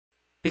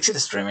Pixel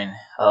Streaming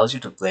allows you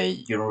to play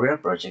your real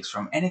projects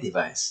from any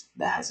device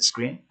that has a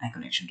screen and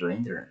connection to the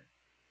internet.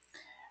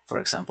 For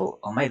example,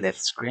 on my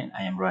left screen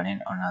I am running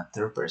on a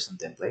third-person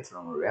template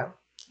from Unreal.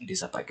 It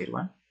is a packaged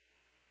one,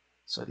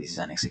 so this is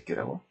an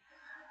executable.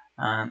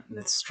 And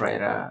let's try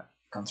to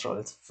control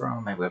it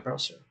from my web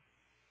browser.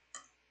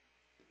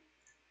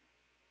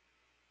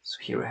 So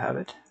here we have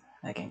it.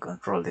 I can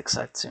control the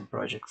exact same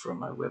project from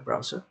my web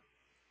browser.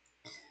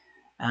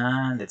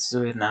 And let's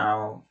do it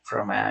now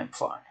from my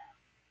iPhone.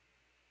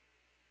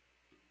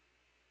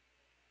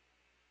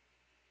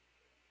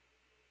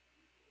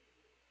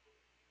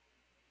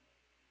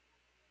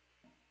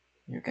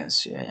 You can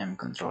see I am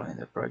controlling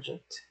the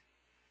project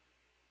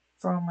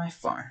from my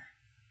phone.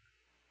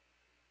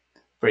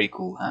 Pretty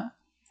cool, huh?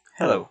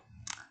 Hello,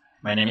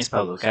 my name is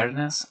Pablo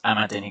Cardenas. I'm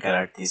a technical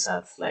artist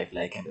at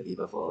lifelike and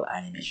believable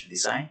animation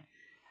design,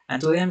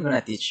 and today I'm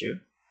gonna teach you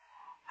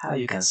how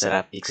you can set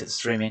up pixel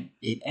streaming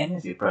in any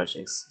of your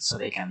projects so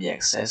they can be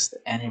accessed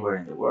anywhere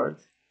in the world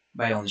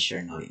by only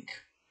sharing a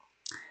link.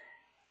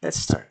 Let's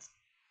start.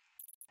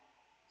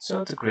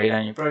 So to create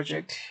a new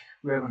project,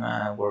 we're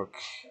gonna work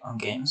on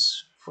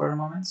games for a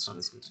moment. So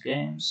let's go to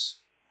games,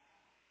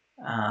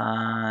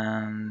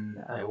 and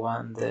I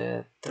want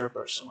the third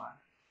person one.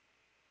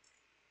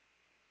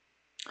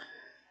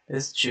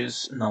 Let's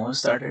choose no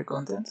starter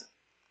content,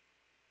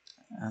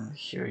 and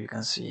here you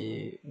can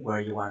see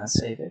where you want to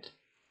save it.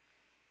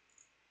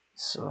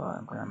 So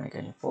I'm gonna make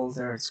a new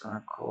folder.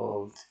 I'm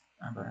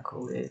gonna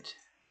call it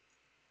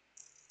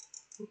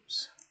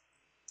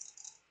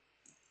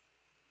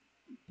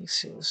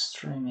Pixel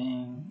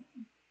Streaming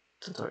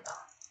Tutorial.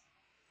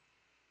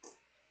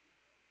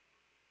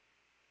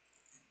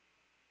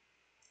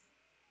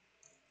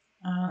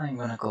 And I'm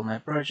gonna call my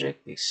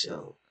project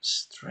Pixel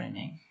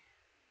Streaming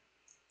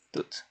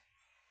Tut.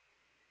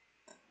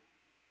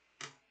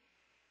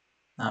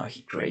 Now I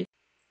hit create,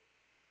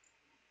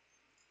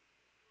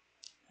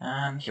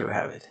 and here we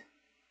have it.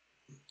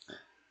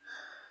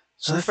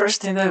 So the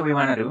first thing that we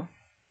wanna do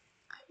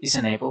is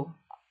enable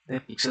the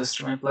Pixel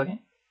Streaming plugin.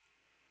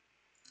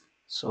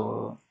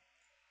 So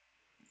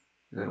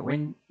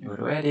you go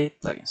to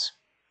Edit, Plugins,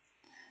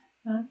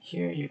 and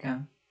here you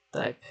can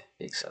type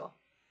Pixel.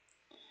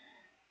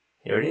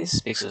 Here it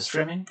is, Pixel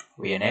Streaming.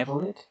 We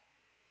enabled it,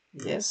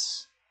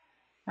 yes,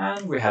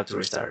 and we have to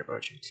restart the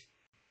project.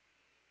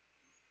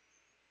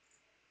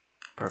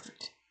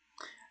 Perfect.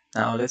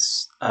 Now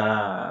let's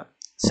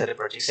set the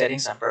project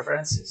settings and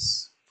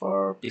preferences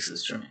for Pixel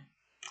Streaming.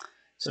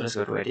 So let's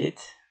go to Edit,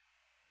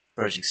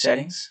 Project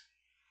Settings,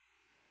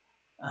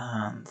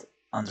 and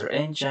under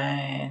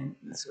Engine,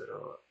 let's go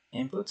to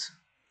Input,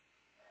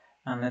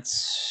 and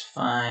let's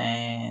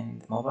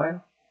find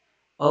Mobile.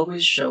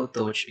 Always show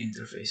touch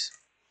interface.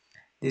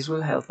 This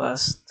will help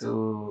us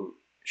to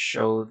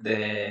show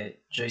the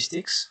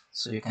joysticks,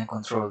 so you can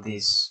control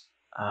this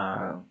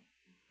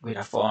with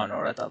a phone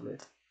or a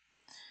tablet.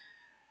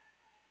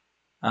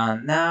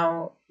 And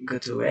now go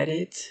to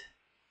Edit,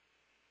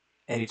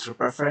 Editor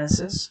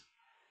Preferences,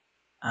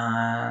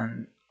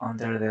 and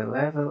under the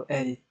Level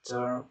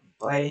Editor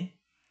Play,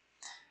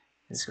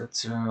 let's go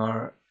to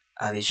our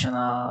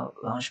additional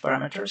launch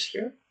parameters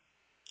here.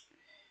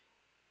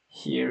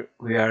 Here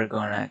we are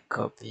gonna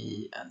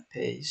copy and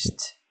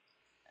paste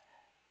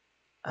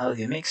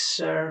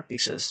AudioMixer,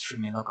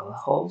 PixelStreaming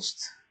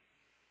localhost,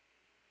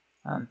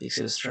 and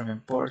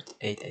PixelStreamingPort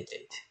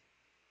 888.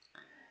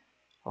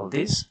 All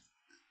this,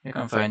 you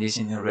can find this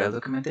in the real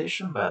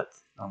documentation, but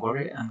don't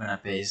worry, I'm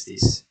gonna paste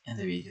this in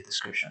the video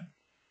description.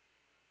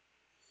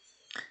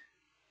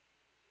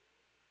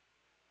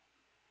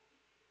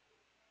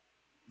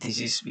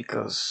 This is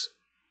because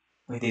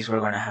with this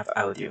we're gonna have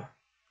audio,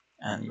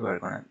 and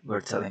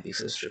we're telling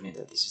Pixel Streaming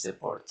that this is the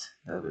port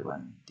that we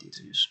want you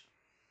to use.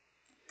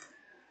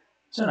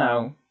 So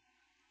now,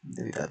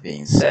 with that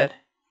being said,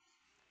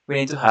 we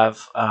need to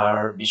have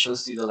our Visual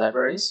Studio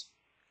libraries.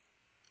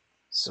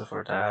 So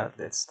for that,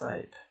 let's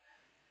type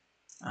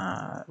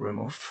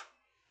remove.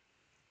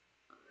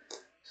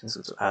 So let's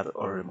go to add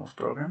or remove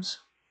programs.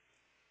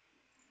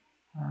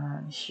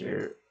 And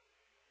here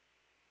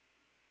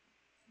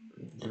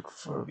we look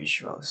for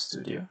Visual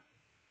Studio.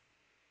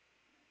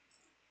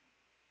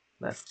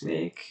 Left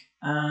click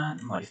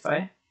and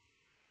modify.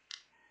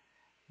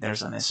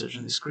 There's a message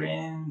on the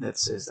screen that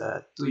says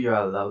that, do you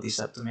allow this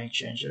app to make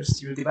changes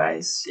to your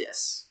device?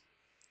 Yes.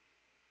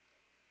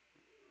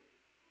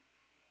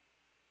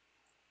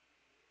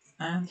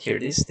 And here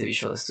it is, the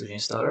Visual Studio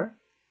installer.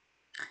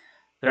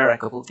 There are a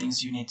couple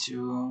things you need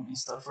to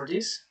install for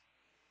this.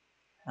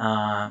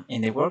 In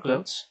the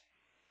workloads,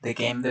 the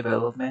game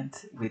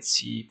development with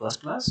C++, you're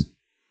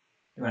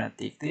gonna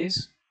tick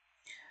this,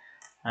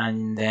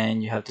 and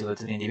then you have to go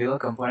to the individual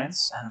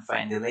components and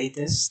find the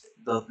latest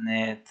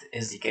 .NET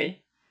SDK.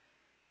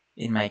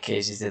 In my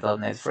case, it's the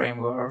 .NET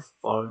Framework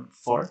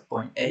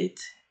 4.8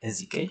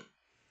 SDK.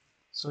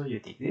 So you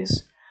tick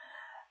this,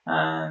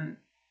 and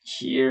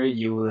here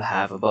you will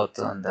have a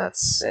button that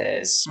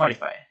says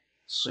modify.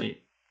 So you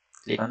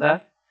click on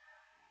that,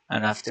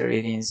 and after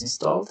it is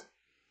installed,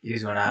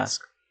 it's gonna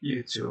ask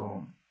you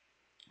to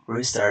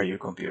restart your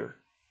computer.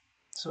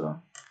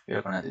 So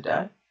we're gonna do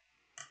that.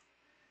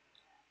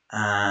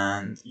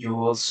 And you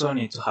also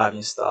need to have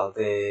installed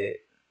the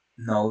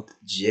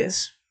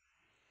Node.js.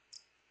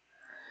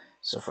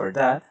 So for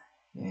that,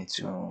 you need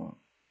to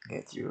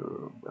get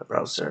your web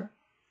browser,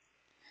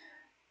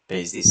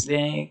 paste this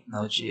link,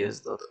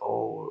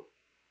 nodejs.org,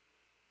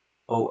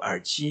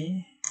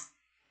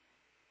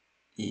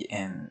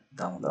 en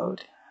download.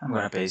 I'm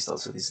gonna paste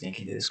also this link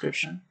in the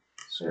description.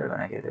 So you're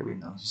gonna get the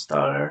Windows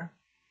installer.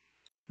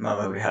 Now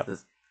that we have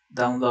it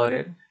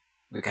downloaded,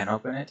 we can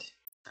open it.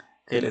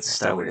 Okay, let's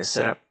start with the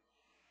setup.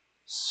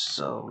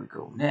 So we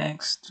go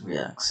next, we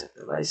accept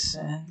the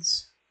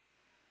license,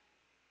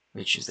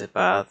 we choose the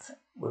path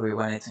where we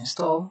want it to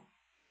install,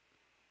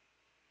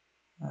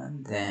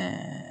 and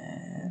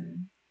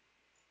then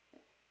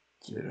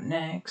give it a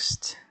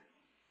next.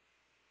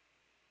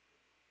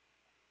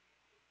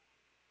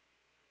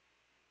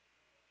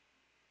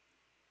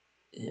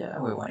 Yeah,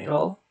 we want it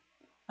all,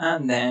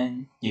 and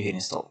then you hit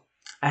install.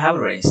 I have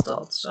already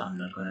installed, so I'm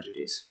not gonna do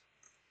this.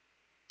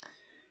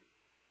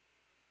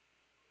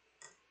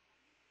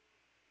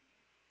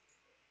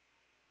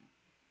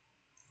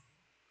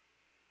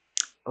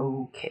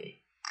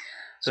 Okay,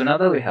 so now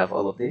that we have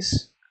all of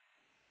this,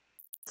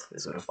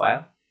 let's go to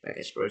File,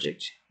 Package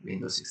Project,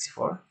 Windows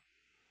 64,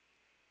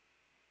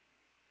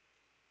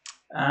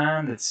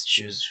 and let's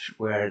choose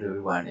where do we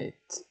want it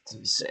to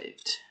be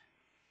saved.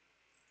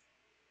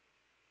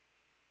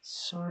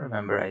 So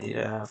remember, I did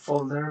a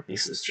folder,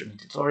 Pixel Streaming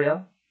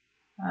Tutorial.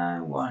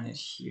 I want it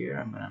here.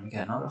 I'm gonna make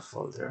another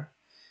folder.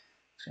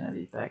 It's gonna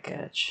be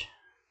package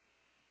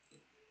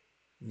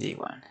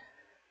V1.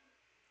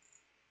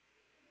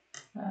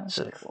 And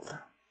select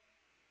folder.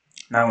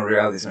 Now in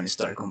reality, when you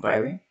start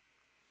compiling,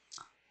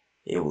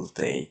 it will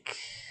take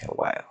a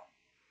while.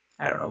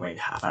 I don't know, maybe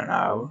half an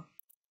hour.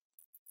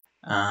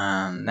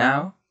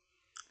 Now,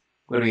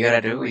 what we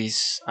gotta do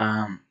is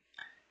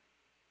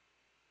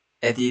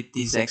edit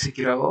this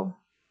executable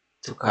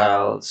to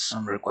call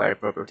some required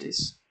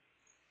properties.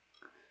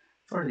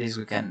 For this,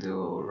 we can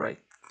do right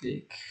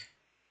click,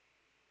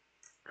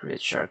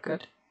 create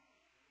shortcut,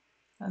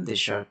 and this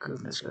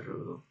shortcut, let's go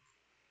to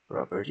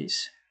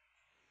properties.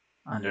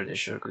 Under the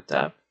shortcut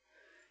tab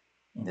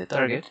in the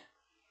target,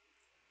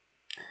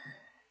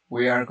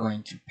 we are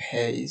going to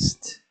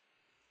paste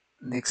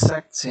the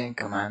exact same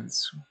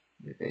commands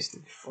we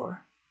pasted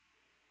before.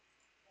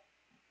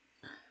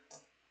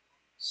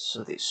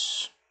 So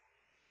this,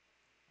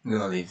 I'm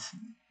gonna leave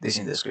this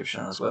in the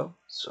description as well,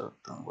 so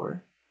don't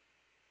worry.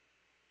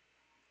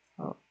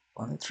 Oh,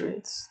 only 3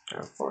 8s? There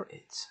are 4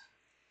 8s.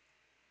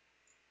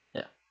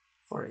 Yeah,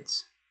 4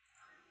 8s.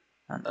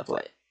 And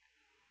apply.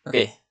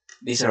 Okay,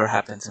 this ever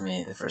happened to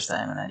me the first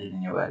time and I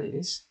didn't know what it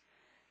is.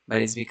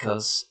 But it's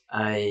because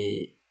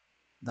I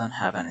don't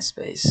have any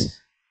space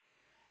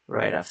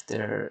right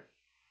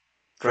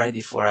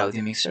before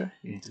AudioMixer.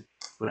 You need to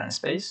put on a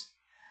space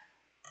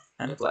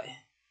and apply.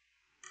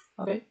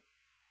 Okay,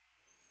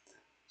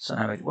 so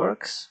now it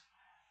works,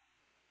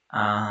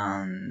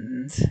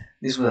 and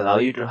this will allow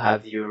you to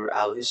have your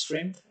audio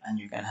streamed and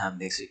you can have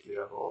the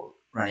executable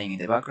running in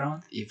the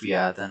background if we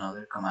add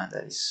another command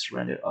that is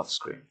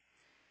RenderOfScreen.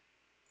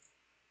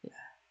 Yeah,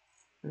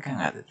 we can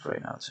add it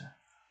right now too.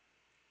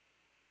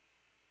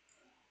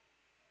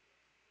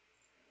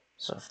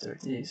 So after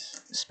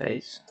this,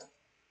 space,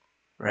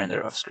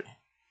 RenderOfScreen.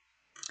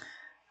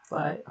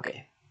 Apply,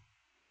 okay.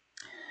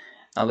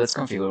 Now let's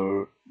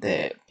configure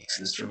the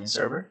Pixel Streaming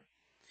server.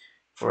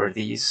 For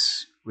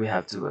this, we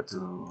have to go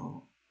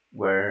to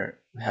where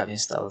we have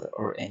installed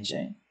our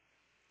engine.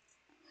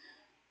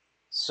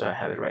 So I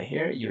have it right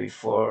here, UE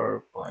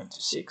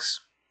 4.26.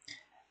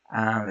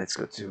 And let's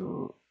go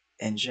to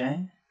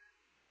engine,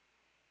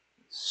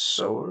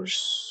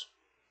 source,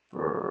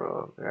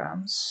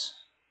 programs.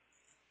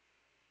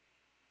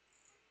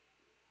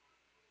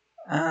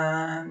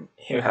 And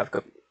here we have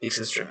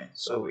Pixel Streaming.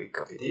 So we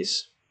copy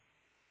this.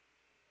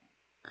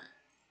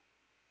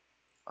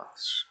 Oh,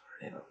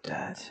 sorry about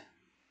that.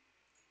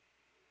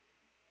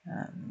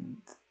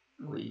 And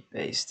we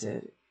paste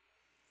it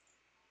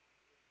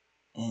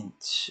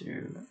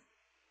into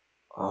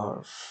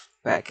our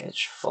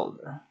package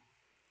folder.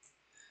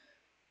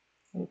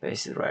 We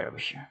paste it right over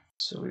here.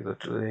 So we go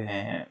to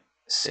the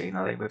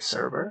signaling web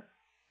server,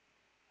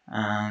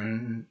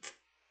 and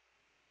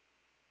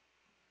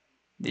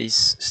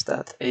this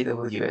stat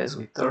AWS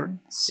with turn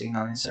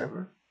signaling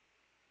server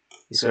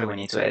is what we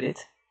need to edit.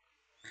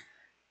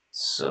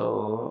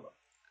 So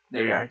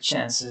there are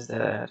chances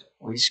that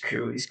we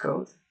screw this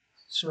code.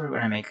 So we're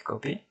gonna make a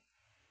copy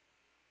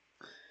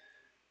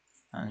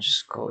and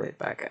just call it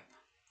backup,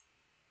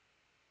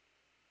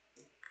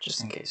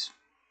 just in case.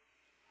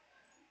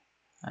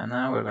 And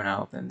now we're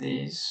gonna open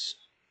this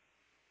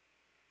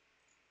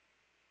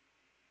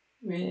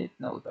with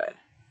Notepad.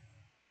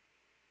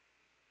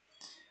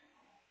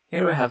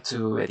 Here we have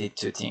to edit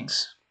 2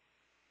 things.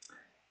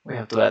 We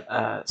have to add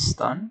a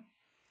stun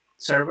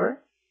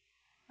server,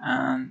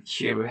 and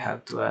here we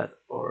have to add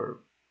our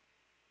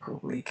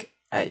public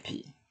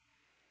IP.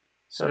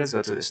 So let's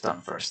go to the stun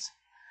first.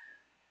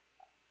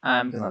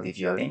 I'm gonna leave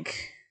you a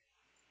link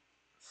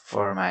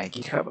for my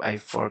GitHub. I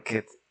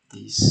forget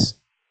these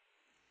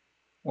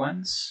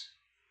ones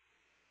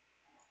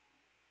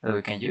that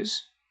we can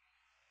use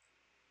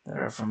that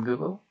are from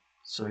Google,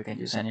 so we can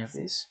use any of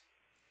these.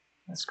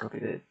 Let's copy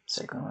the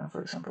second one,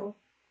 for example.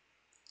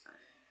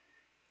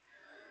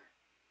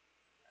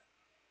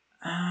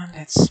 And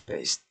let's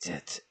paste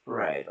it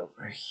right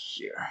over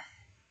here.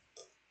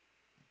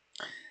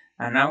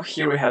 And now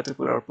here we have to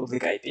put our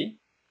public IP.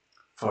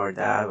 For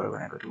that, we're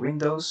going to go to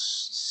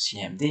Windows,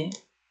 CMD.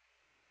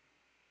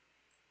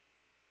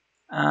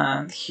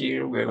 And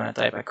here we're going to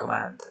type a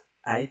command,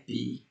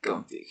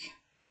 ipconfig.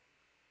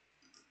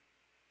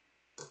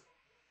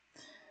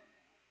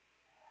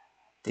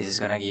 This is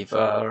going to give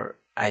our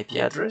IP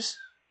address.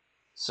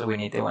 So we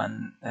need the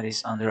one that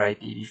is under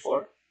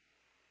IPv4.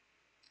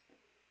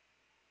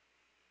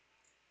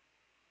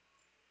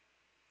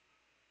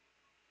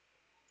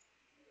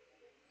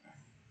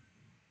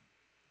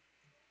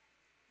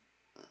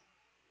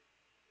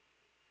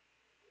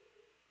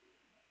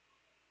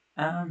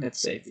 And let's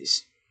save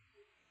this.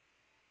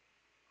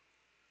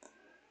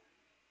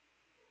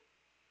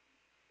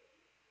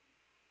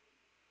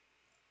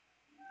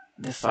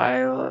 The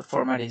file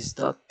format is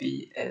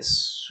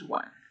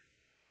 .ps1.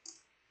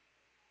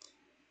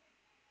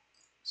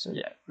 So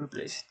yeah,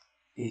 replace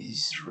it. It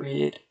is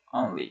read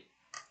only.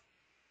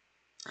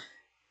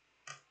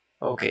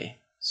 Okay,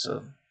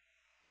 so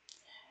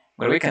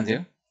what we can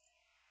do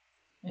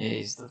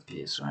is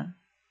 .ps1.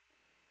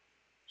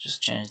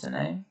 Just change the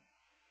name,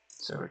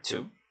 server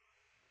 2.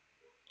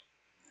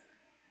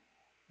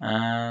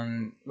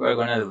 And we're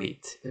gonna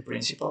delete the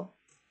principal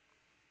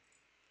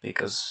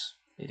because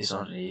it is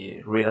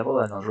only readable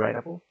and not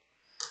writable.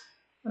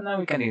 And now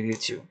we can delete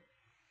it too,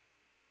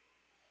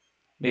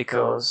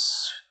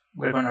 because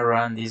we're gonna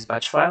run this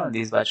batch file, and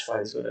this batch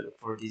file is gonna look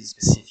for this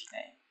specific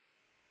name.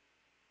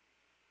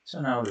 So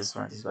now let's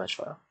run this batch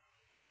file.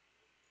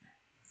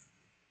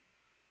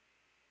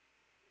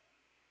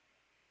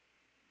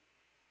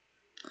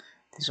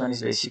 This one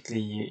is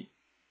basically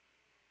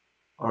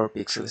our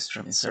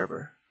PixelStreaming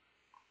server.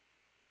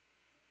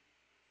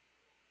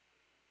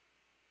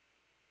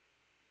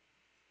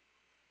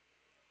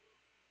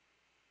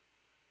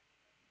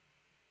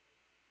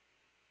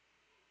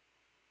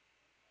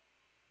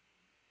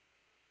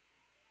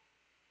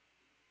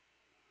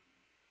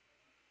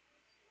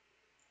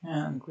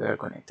 And we are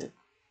connected.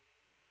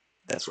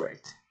 That's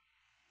right.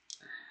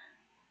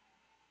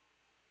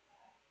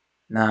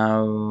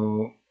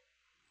 Now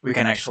we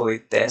can actually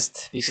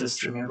test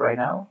PixelStreaming right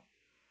now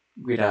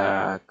with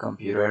a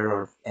computer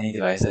or any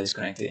device that is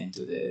connected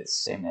into the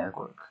same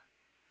network.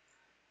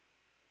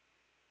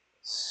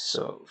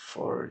 So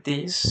for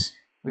this,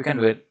 we can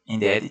do it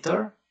in the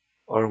editor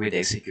or with the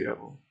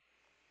executable.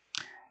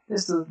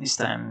 Let's do this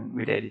time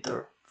with the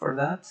editor. For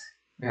that,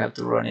 we have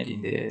to run it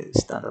in the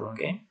standalone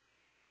game.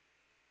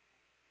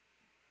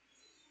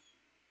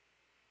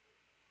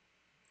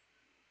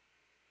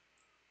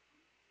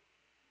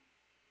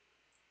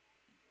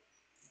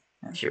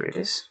 And here it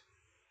is.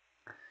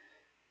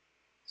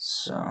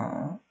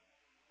 So,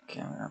 okay,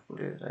 I'm gonna put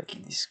it like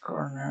in this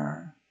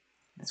corner.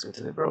 Let's go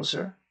to the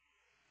browser.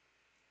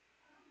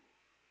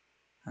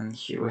 And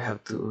here we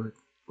have to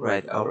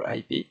write our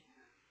IP.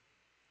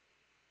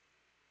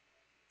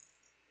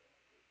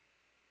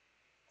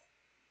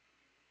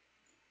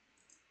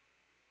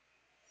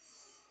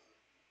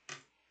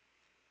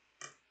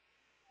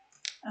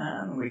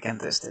 And we can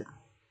test it.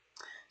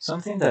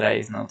 Something that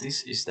I've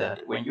noticed is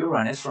that when you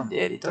run it from the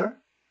editor,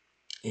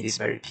 it is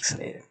very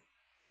pixelated.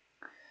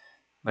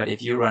 But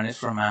if you run it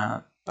from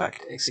a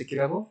packed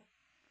executable,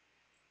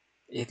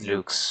 it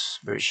looks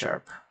very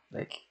sharp,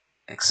 like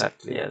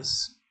exactly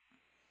as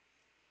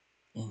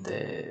in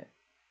the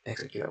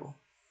executable.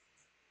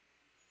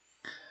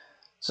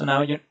 So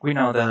now we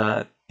know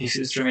that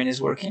pixel streaming is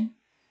working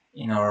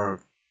in our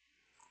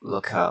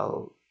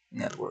local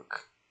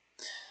network.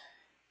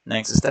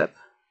 Next step,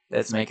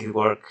 let's make it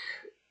work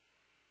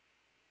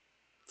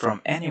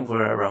from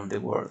anywhere around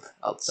the world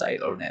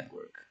outside our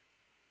network.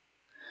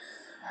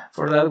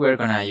 For that, we're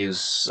gonna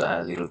use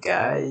a little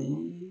guy,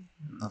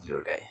 not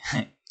little guy,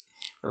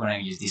 we're gonna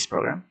use this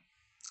program.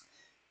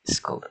 It's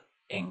called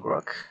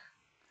Ngrok.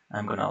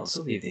 I'm gonna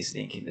also leave this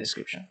link in the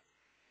description.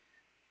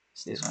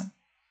 It's this one,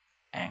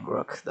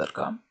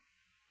 ngrok.com.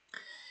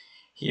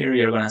 Here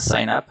you're gonna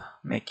sign up,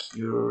 make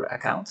your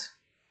account.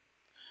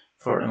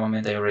 For the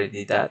moment I already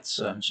did that,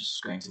 so I'm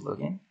just going to log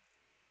in.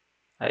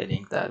 I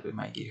link that with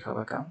my GitHub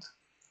account.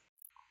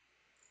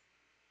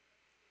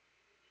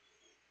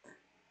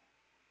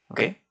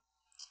 Okay,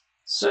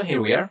 so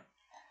here we are.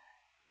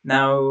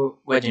 Now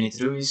what you need to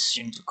do is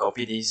you need to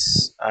copy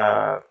this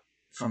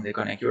from the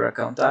Connect Your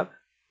Account tab.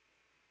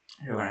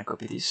 You're gonna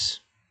copy this.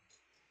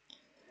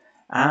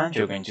 And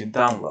you're going to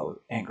download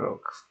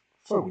Ngrok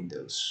for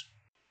Windows.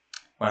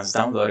 Once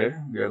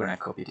downloaded, we are gonna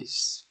copy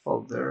this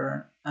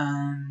folder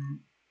and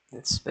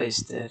let's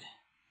paste it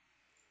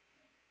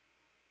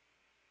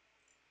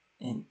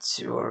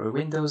into our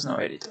Windows Now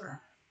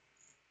editor.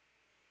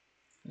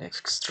 Let's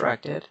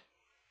extract it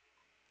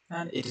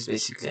and it is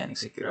basically an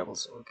executable,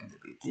 so we can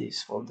delete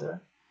this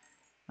folder.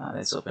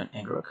 Let's open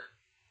Ngrok.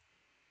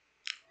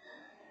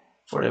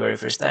 For the very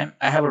first time,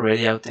 I have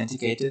already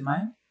authenticated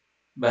mine,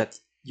 but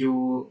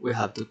you will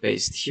have to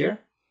paste here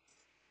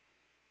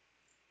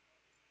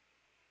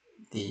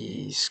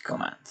this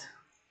command.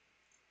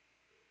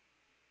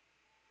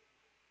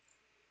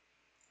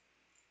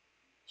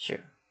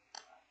 Here.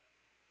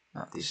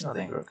 No, this is not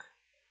Ngrok.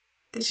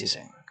 This is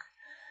Ngrok.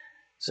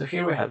 So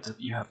here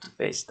you have to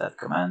paste that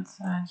command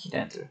and hit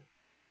enter.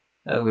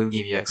 That will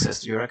give you access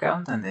to your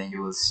account, and then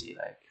you will see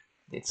like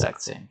the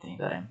exact same thing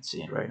that I'm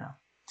seeing right now.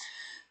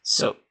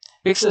 So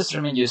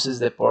PixelStreaming uses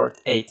the port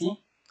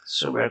 80,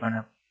 so we're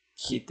gonna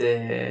hit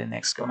the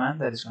next command,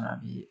 that is gonna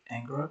be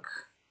Ngrok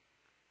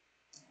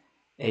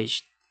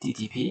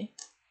HTTP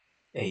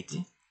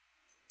 80,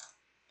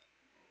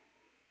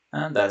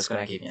 and that's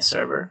gonna give me a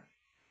server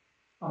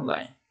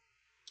online.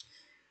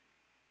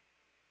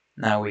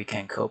 Now we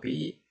can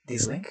copy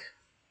this link.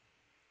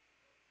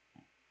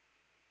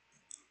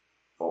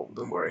 Oh,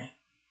 don't worry.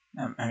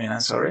 I'm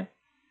sorry.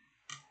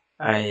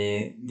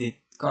 I did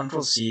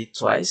Ctrl+C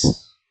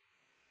twice,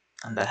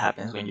 and that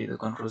happens when you do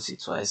Ctrl+C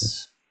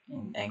twice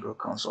in Ngrok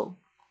console.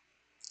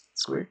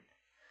 It's weird,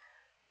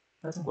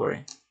 but don't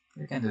worry,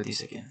 you can do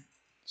this again.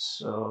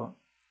 So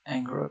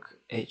Ngrok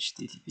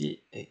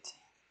HTTP 80.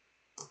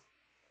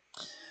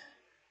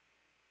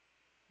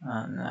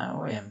 And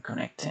now I am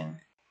connecting.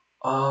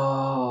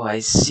 Oh, I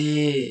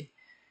see.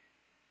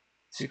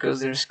 It's because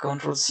there's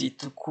Ctrl+C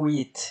to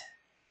quit.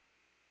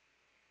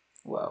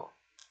 Wow,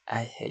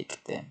 I hate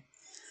them.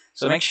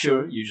 So make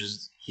sure you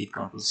just hit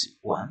Ctrl+C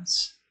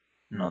once,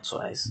 not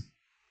twice.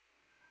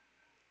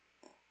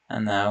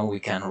 And now we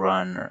can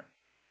run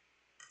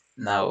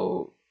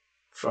now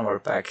from our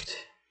packed.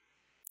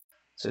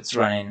 So it's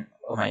running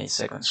on my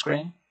second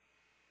screen.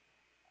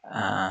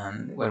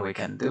 And what we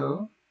can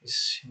do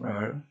is,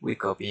 remember, we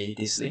copy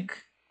this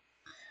link.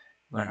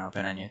 We're gonna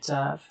open a new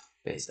tab,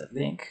 paste that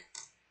link,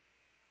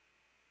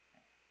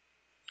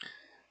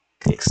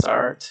 click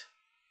start,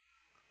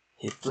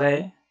 hit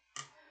play,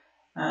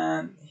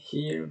 and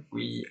here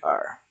we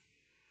are.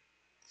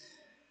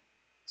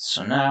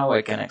 So now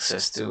I can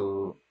access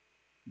to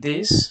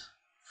this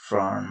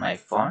from my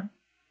phone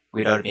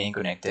without being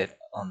connected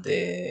on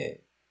the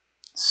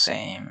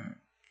same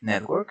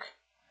network.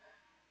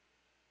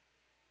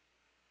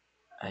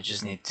 I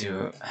just need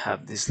to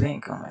have this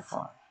link on my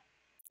phone.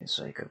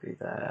 So I copy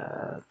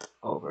that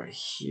over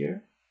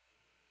here.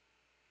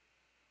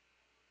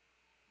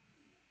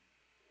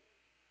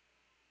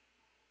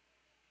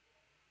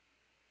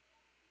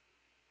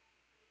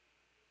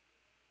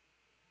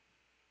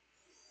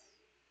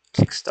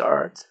 Click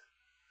start.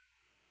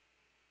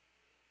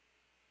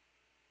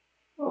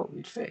 Oh,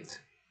 it failed.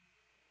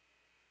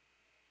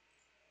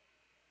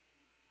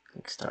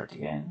 Click start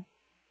again.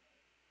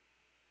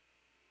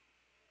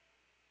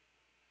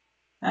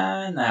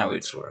 And now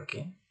it's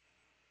working.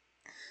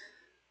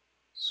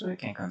 So I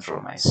can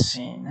control my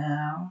scene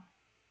now.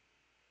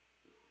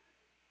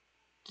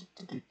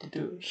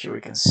 Here we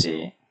can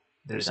see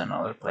there's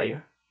another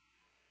player.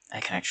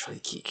 I can actually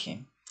kick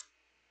him.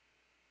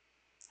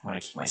 I'm gonna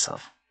kick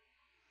myself.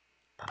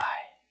 Bye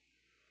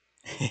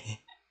bye.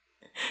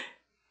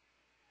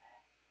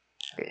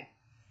 Okay.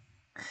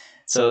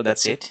 So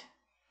that's it.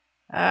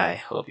 I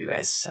hope you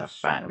guys have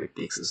fun with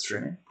Pixel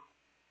Streaming.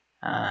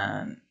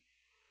 And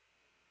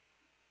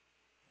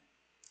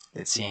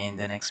let's see you in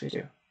the next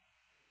video.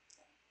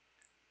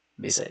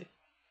 Be safe.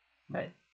 Bye.